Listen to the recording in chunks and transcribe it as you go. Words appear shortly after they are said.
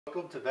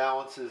Welcome to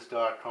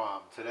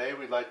balances.com. Today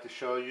we'd like to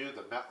show you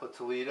the Mettler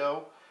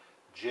Toledo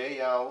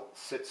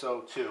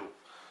JL602.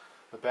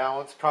 The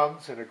balance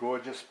comes in a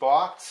gorgeous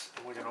box,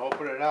 and we're going to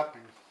open it up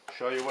and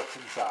show you what's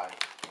inside.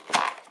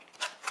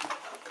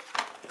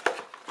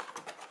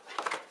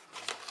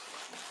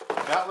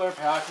 Mettler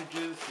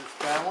packages this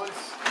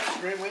balance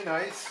extremely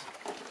nice.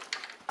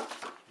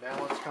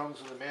 Balance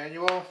comes with a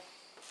manual.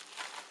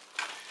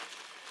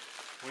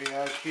 We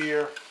have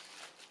here,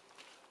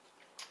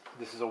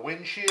 this is a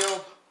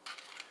windshield,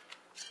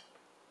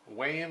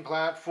 weigh-in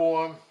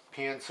platform,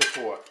 pan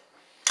support.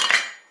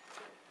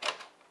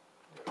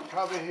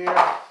 Cover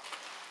here.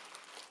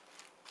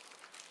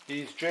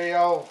 These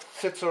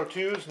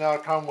JL602s now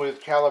come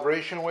with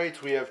calibration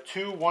weights. We have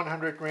two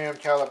 100-gram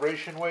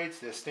calibration weights.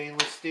 They're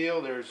stainless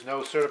steel. There's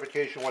no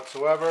certification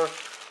whatsoever.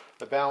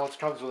 The balance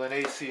comes with an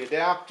AC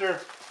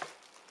adapter.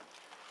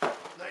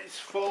 Nice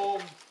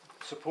foam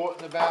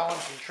supporting the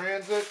balance in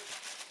transit.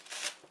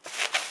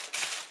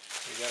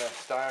 We got a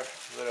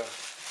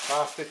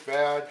plastic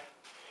bag.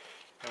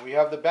 And we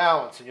have the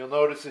balance, and you'll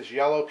notice this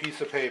yellow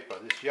piece of paper.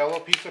 This yellow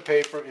piece of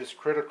paper is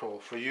critical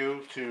for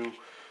you to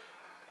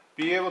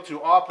be able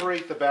to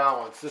operate the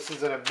balance. This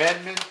is an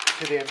amendment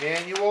to their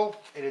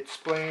manual. It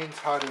explains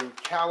how to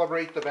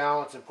calibrate the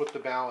balance and put the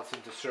balance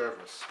into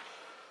service.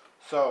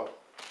 So,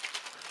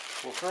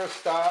 we'll first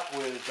start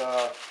with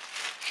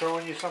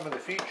showing you some of the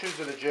features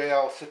of the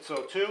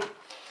JL602.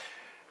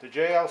 The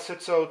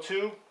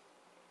JL602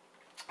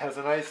 has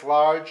a nice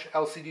large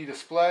LCD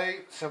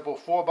display, simple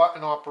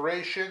 4-button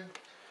operation.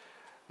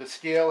 The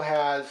scale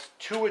has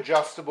 2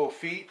 adjustable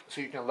feet,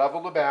 so you can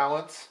level the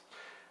balance.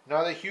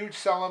 Another huge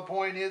selling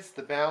point is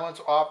the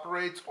balance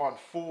operates on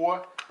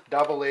 4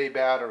 AA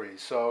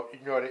batteries. So you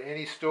can go to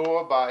any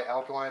store, buy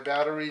alkaline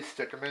batteries,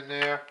 stick them in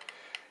there.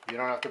 You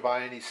don't have to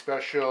buy any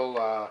special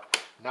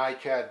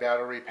NICAD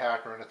battery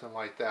pack or anything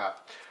like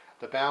that.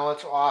 The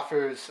balance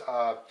offers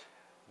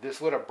this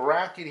little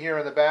bracket here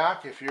in the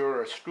back. If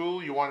you're a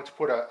school, you wanted to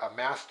put a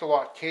master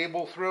lock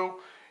cable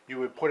through, you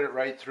would put it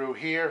right through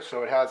here,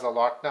 so it has a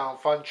lockdown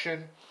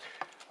function.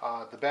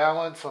 The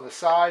balance on the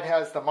side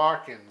has the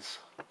markings.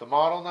 The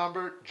model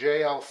number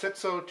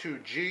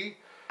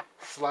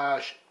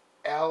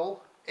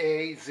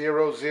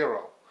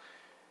JL602G/LA00.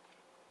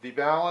 The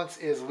balance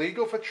is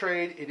legal for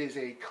trade. It is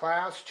a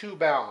Class II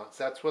balance.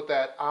 That's what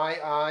that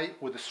II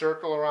with the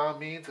circle around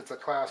means. It's a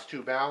Class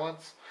II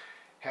balance.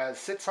 Has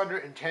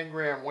 610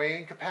 gram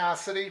weighing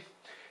capacity.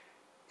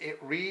 It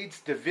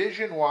reads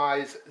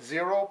division-wise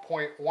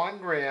 0.1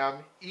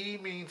 gram. E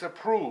means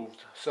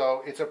approved,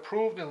 so it's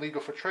approved in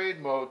legal for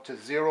trade mode to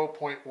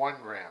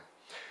 0.1 gram.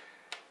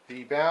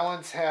 The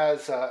balance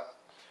has,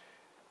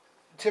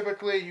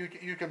 typically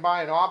you can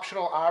buy an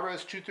optional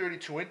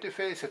RS-232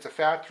 interface. It's a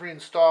factory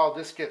installed.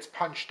 This gets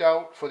punched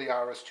out for the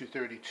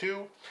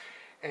RS-232.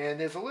 And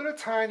there's a little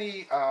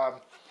tiny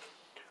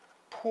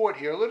port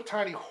here, a little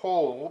tiny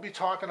hole. We'll be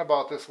talking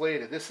about this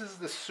later. This is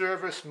the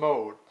service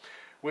mode,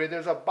 where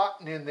there's a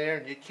button in there,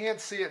 and you can't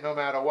see it no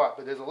matter what,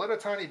 but there's a little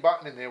tiny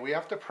button in there we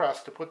have to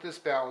press to put this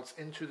balance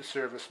into the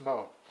service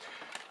mode.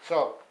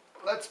 So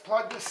let's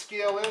plug this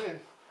scale in and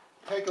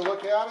take a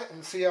look at it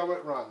and see how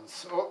it runs.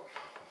 So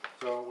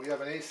we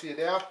have an AC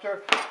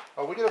adapter.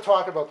 We're going to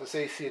talk about this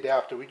AC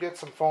adapter. We get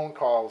some phone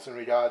calls in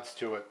regards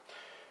to it.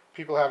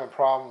 People having a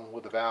problem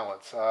with the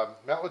balance.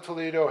 Mettler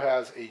Toledo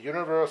has a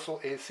universal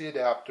AC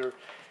adapter,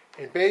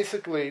 and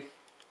basically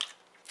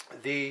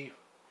the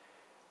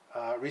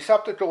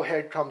receptacle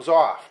head comes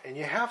off, and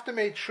you have to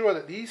make sure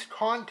that these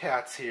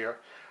contacts here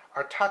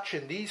are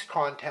touching these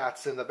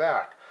contacts in the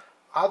back.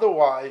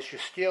 Otherwise,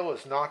 your scale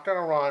is not going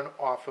to run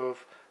off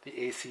of the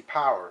AC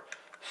power.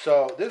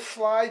 So this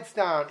slides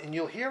down, and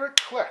you'll hear it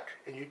click,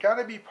 and you've got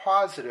to be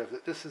positive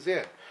that this is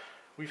in.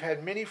 We've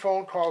had many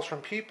phone calls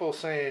from people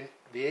saying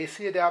the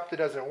AC adapter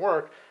doesn't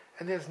work,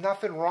 and there's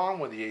nothing wrong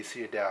with the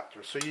AC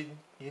adapter. So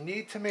you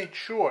need to make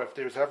sure, if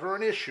there's ever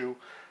an issue,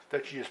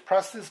 that you just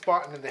press this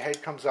button and the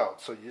head comes out.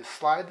 So you just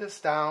slide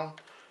this down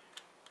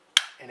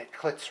and it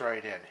clicks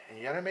right in. And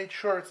you got to make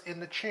sure it's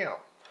in the channel.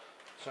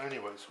 So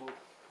anyways, we'll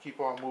keep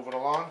on moving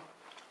along.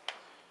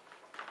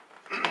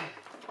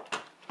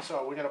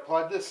 So we're going to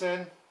plug this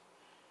in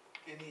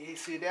the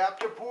AC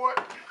adapter port.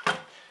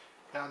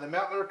 Now the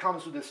Mettler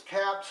comes with this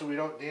cap so we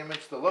don't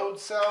damage the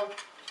load cell.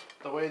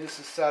 The way this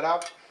is set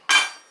up,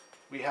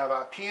 we have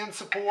our pan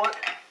support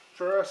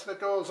first that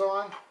goes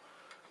on.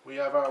 We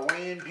have our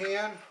weighing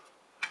pan,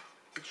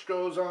 which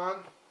goes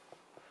on,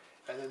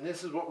 and then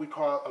this is what we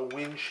call a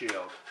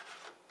windshield.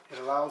 It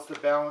allows the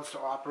balance to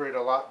operate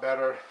a lot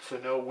better so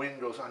no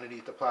wind goes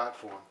underneath the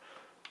platform.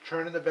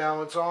 Turning the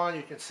balance on,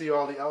 you can see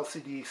all the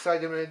LCD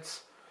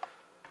segments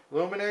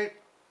illuminate.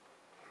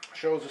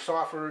 Shows the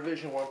software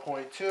revision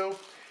 1.2.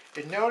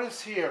 And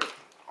notice here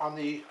on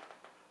the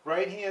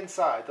right hand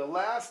side, the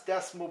last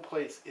decimal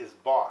place is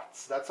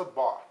bots. That's a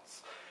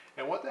bots.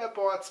 And what that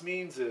bots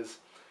means is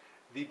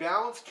the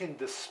balance can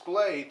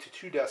display to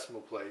 2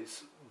 decimal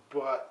place,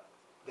 but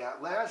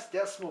that last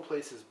decimal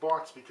place is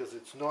boxed because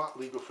it's not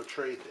legal for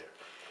trade there.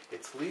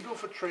 It's legal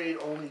for trade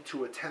only to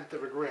 1/10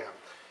 of a gram.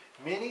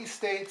 Many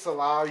states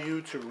allow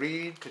you to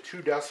read to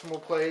 2 decimal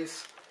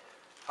place.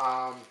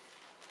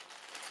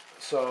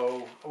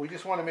 So we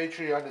just want to make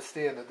sure you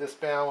understand that this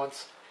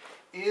balance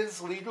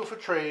is legal for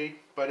trade,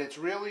 but it's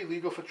really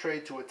legal for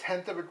trade to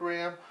 1/10 of a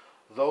gram,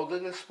 though the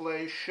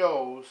display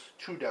shows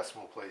 2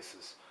 decimal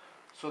places.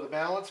 So the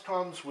balance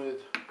comes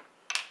with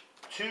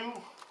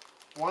 2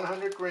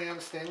 100-gram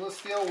stainless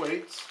steel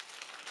weights.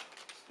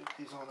 Stick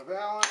these on the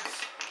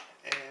balance,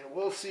 and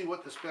we'll see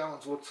what this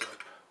balance looks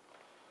like.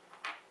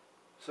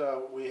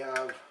 So we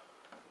have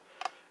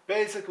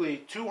basically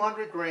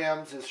 200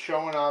 grams is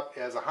showing up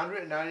as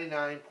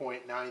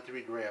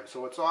 199.93 grams.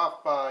 So it's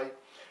off by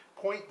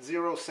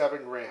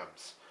 0.07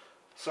 grams.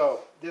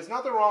 So there's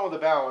nothing wrong with the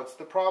balance.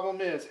 The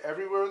problem is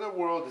everywhere in the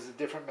world is a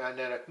different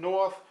magnetic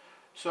north.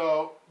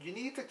 So you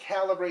need to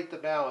calibrate the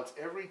balance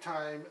every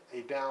time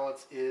a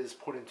balance is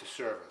put into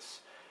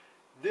service.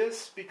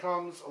 This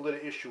becomes a little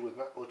issue with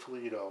Mettler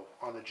Toledo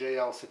on the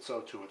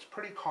JL602. It's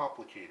pretty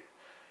complicated.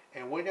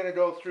 And we're going to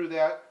go through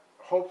that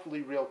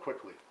hopefully real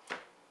quickly.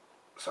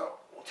 So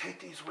we'll take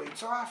these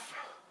weights off.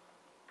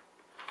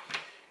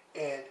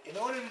 And in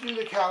order to do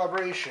the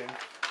calibration,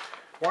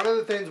 one of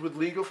the things with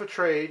legal for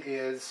trade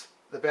is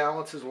the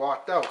balance is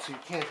locked out, so you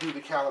can't do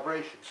the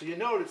calibration. So you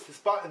notice this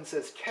button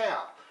says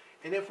cal,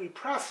 and if we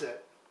press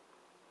it,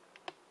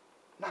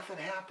 nothing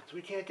happens.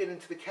 We can't get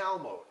into the cal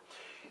mode,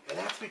 and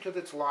that's because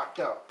it's locked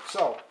out.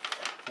 So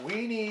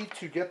we need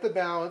to get the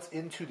balance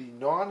into the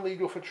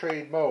non-legal for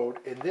trade mode,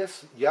 and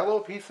this yellow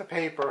piece of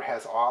paper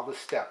has all the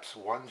steps,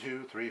 1,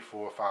 2, 3,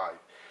 4, 5.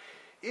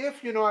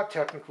 If you're not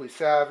technically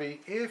savvy,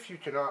 if you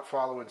cannot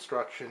follow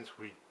instructions,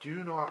 we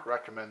do not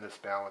recommend this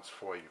balance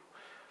for you.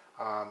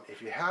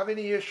 If you have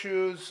any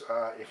issues,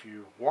 if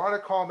you want to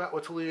call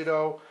Mettler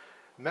Toledo,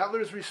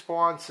 Mettler's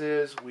response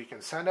is we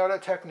can send out a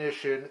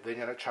technician. They're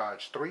going to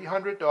charge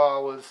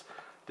 $300.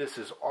 This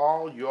is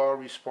all your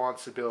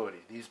responsibility.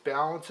 These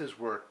balances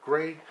work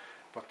great,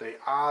 but they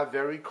are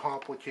very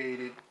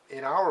complicated,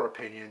 in our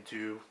opinion,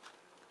 to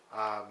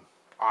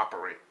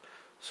operate.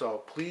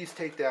 So please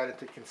take that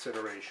into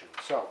consideration.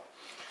 So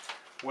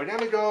we're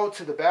going to go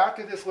to the back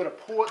of this little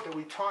port that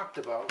we talked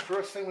about.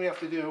 First thing we have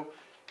to do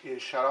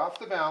is shut off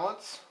the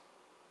balance.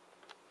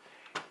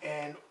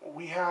 And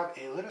we have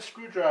a little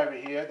screwdriver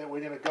here that we're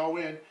going to go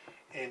in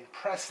and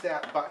press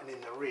that button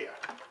in the rear.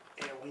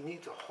 And we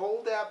need to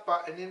hold that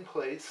button in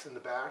place in the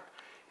back.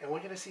 And we're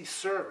going to see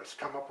service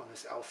come up on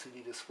this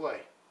LCD display.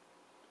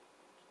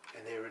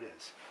 And there it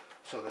is.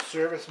 So the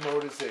service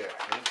mode is there.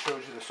 And it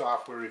shows you the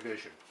software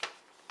revision.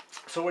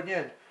 So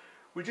again,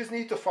 we just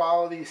need to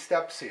follow these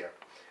steps here.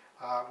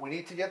 We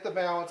need to get the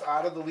balance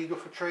out of the legal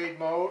for trade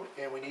mode,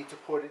 and we need to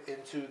put it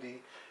into the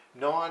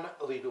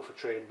non-legal for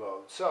trade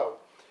mode. So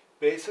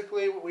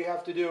basically what we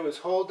have to do is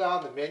hold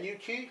down the menu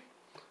key,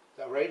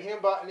 the right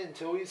hand button,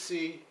 until we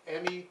see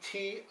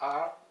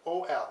METROL,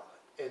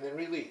 and then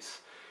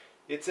release.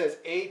 It says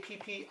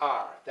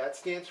APPR. That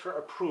stands for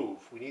approve.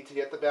 We need to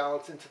get the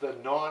balance into the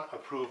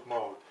non-approved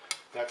mode.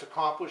 That's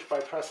accomplished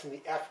by pressing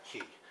the F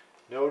key.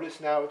 Notice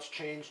now it's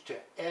changed to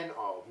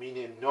NO,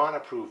 meaning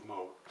non-approved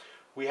mode.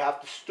 We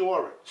have to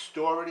store it.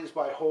 Store it is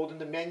by holding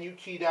the menu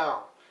key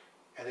down,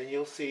 and then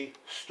you'll see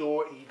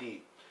Store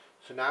ED.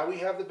 So now we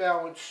have the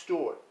balance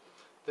stored.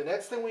 The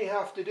next thing we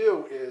have to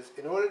do is,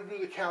 in order to do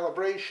the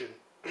calibration,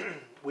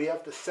 we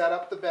have to set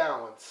up the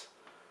balance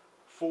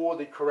for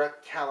the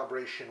correct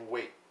calibration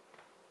weight.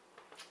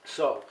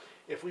 So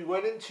if we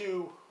went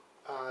into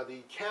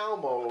the cal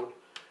mode,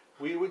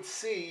 we would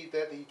see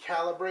that the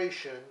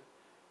calibration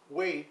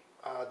weight,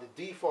 the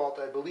default,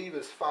 I believe,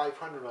 is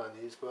 500 on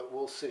these, but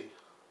we'll see.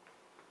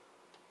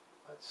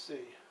 Let's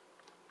see.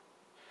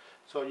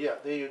 So yeah,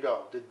 there you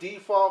go. The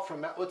default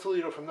from Mettler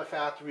Toledo from the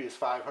factory is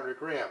 500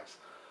 grams.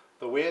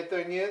 The weird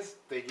thing is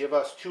they give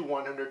us 2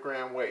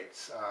 100-gram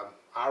weights.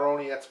 Our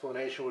only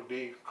explanation would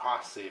be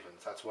cost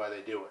savings. That's why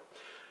they do it.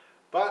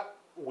 But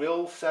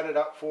we'll set it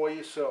up for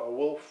you.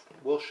 So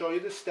we'll show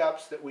you the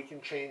steps that we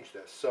can change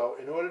this. So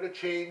in order to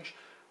change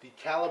the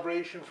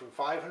calibration from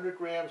 500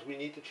 grams, we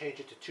need to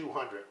change it to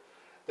 200.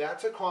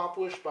 That's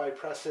accomplished by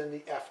pressing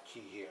the F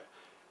key here.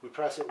 We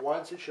press it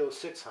once, it shows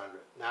 600.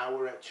 Now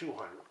we're at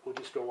 200. We'll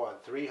just go on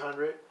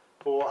 300,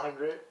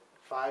 400,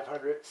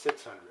 500,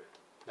 600.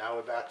 Now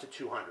we're back to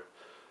 200.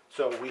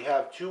 So we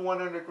have 2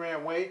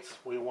 100-gram weights.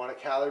 We want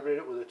to calibrate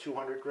it with a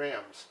 200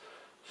 grams.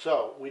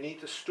 So we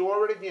need to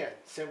store it again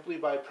simply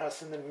by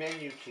pressing the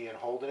menu key and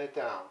holding it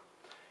down.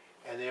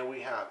 And there we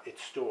have it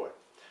stored.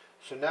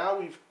 So now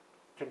we've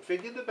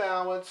configured the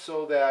balance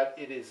so that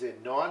it is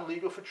in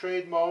non-legal for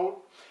trade mode,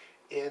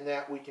 and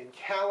that we can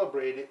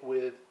calibrate it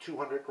with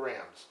 200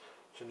 grams.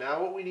 So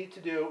now what we need to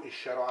do is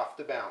shut off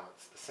the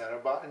balance. The center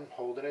button,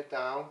 holding it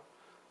down,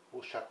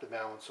 will shut the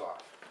balance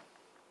off.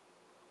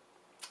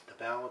 The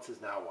balance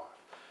is now off.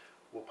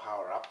 We'll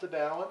power up the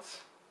balance.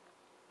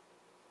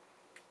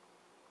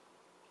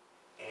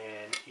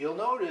 And you'll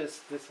notice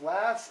this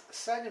last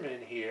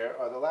segment here,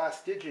 or the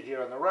last digit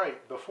here on the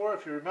right, before,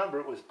 if you remember,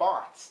 it was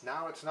bonds.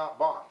 Now it's not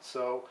bonds.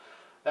 So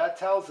that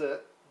tells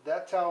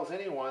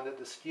anyone that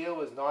the scale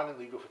is not in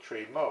legal for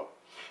trade mode.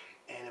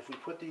 And if we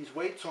put these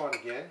weights on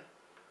again,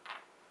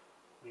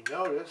 we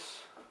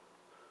notice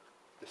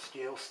the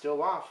scale's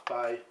still off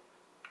by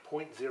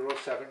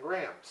 0.07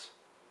 grams.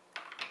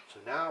 So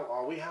now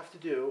all we have to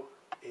do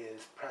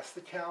is press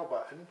the cal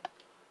button,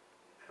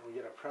 and we're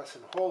going to press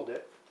and hold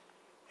it,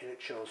 and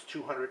it shows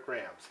 200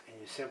 grams. And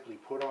you simply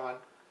put on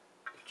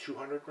the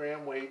 200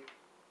 gram weight,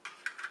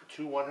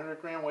 two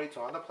 100 gram weights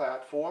on the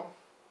platform.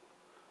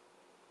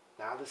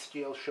 Now the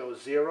scale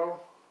shows 0.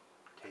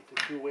 Take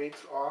the two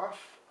weights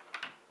off.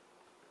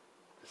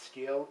 The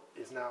scale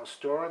is now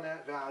storing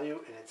that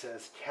value, and it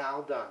says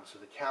cal done. So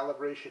the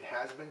calibration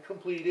has been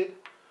completed.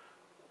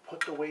 Put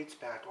the weights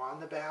back on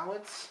the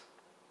balance,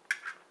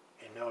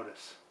 and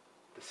notice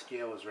the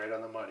scale is right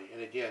on the money.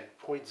 And again,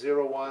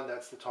 0.01,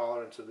 that's the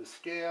tolerance of the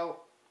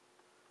scale.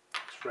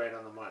 It's right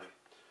on the money.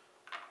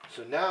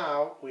 So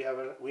now we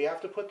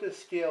have to put this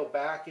scale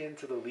back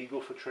into the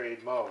legal for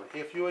trade mode.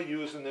 If you are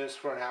using this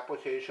for an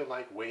application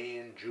like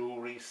weighing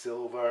jewelry,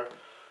 silver,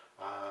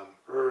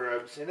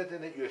 herbs,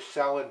 anything that you're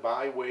selling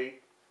by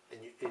weight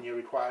and you're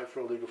required for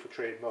a legal for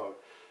trade mode.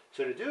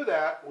 So to do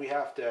that, we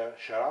have to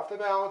shut off the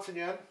balance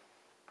again.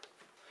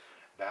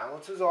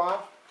 Balance is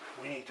off.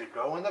 We need to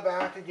go in the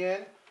back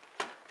again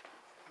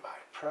by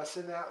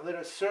pressing that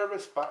little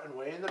service button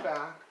way in the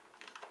back,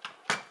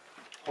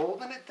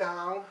 holding it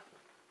down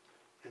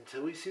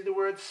until we see the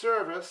word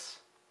service,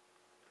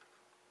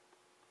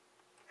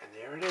 and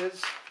there it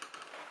is.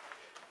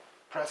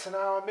 Pressing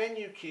our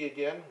menu key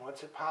again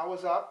once it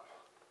powers up.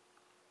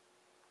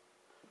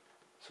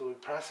 So we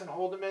press and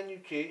hold the menu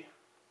key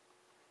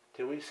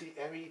till we see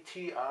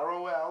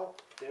METROL.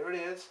 There it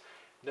is.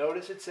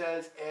 Notice it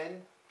says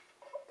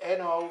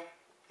NOAPPR.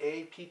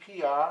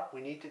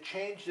 We need to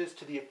change this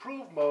to the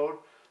approved mode,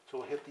 so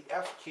we'll hit the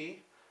F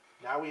key.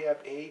 Now we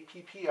have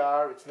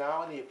APPR. It's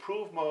now in the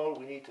approved mode.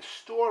 We need to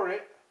store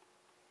it.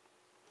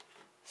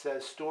 It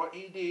says store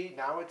ED.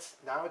 Now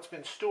it's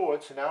been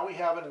stored, so now we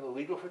have it in the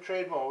legal for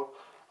trade mode.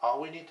 All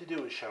we need to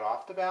do is shut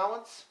off the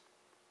balance.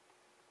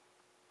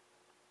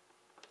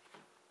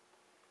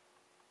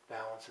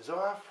 Balance is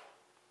off.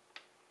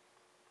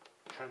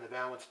 Turn the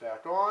balance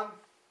back on.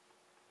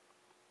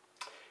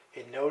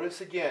 And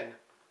notice again,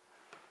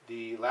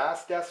 the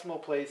last decimal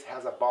place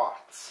has a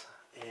box.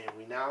 And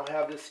we now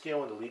have this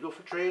scale in the legal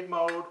for trade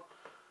mode.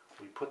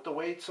 We put the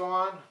weights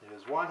on.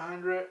 There's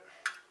 100.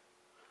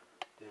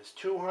 There's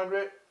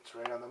 200. It's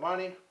right on the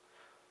money.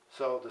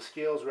 So the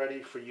scale is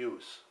ready for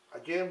use.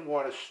 Again, we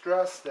want to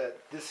stress that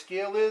this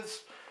scale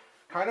is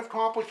kind of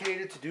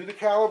complicated to do the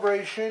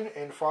calibration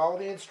and follow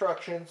the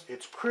instructions.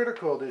 It's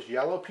critical, this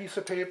yellow piece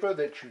of paper,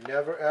 that you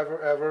never,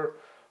 ever, ever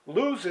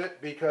lose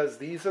it, because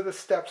these are the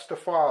steps to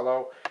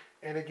follow.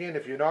 And again,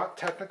 if you're not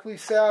technically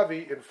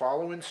savvy and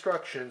follow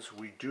instructions,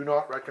 we do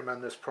not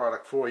recommend this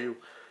product for you,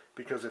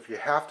 because if you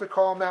have to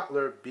call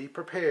Mettler, be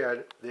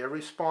prepared. Their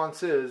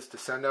response is to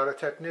send out a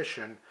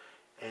technician,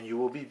 and you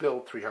will be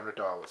billed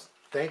 $300.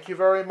 Thank you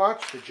very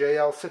much. The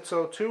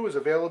JL602 is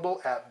available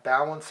at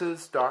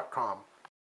balances.com.